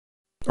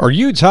Are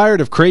you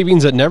tired of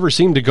cravings that never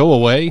seem to go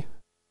away?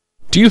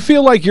 Do you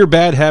feel like your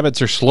bad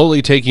habits are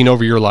slowly taking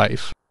over your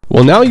life?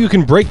 Well, now you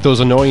can break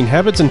those annoying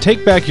habits and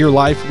take back your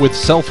life with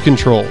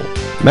self-control.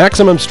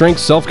 Maximum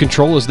Strength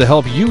Self-Control is the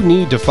help you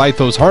need to fight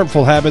those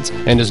harmful habits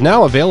and is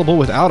now available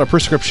without a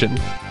prescription.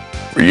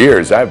 For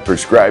years, I've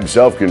prescribed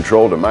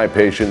self-control to my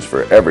patients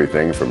for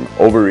everything from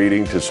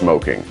overeating to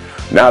smoking.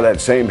 Now that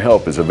same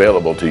help is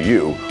available to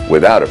you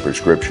without a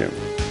prescription.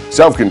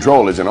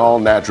 Self-control is an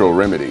all-natural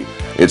remedy.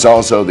 It's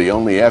also the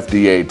only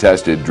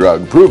FDA-tested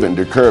drug proven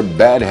to curb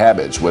bad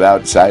habits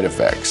without side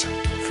effects.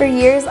 For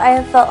years, I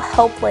have felt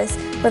helpless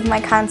with my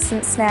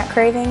constant snack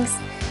cravings,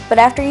 but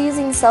after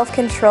using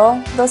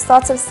self-control, those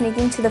thoughts of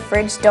sneaking to the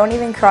fridge don't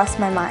even cross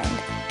my mind.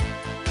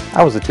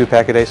 I was a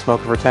 2-pack-a-day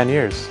smoker for 10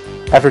 years.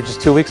 After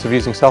just 2 weeks of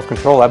using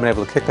self-control, I've been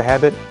able to kick the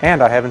habit,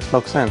 and I haven't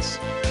smoked since.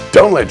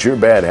 Don't let your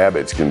bad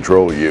habits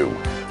control you.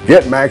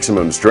 Get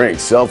Maximum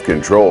Strength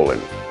Self-Control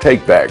and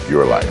take back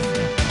your life.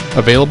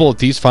 Available at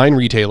these fine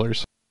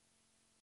retailers.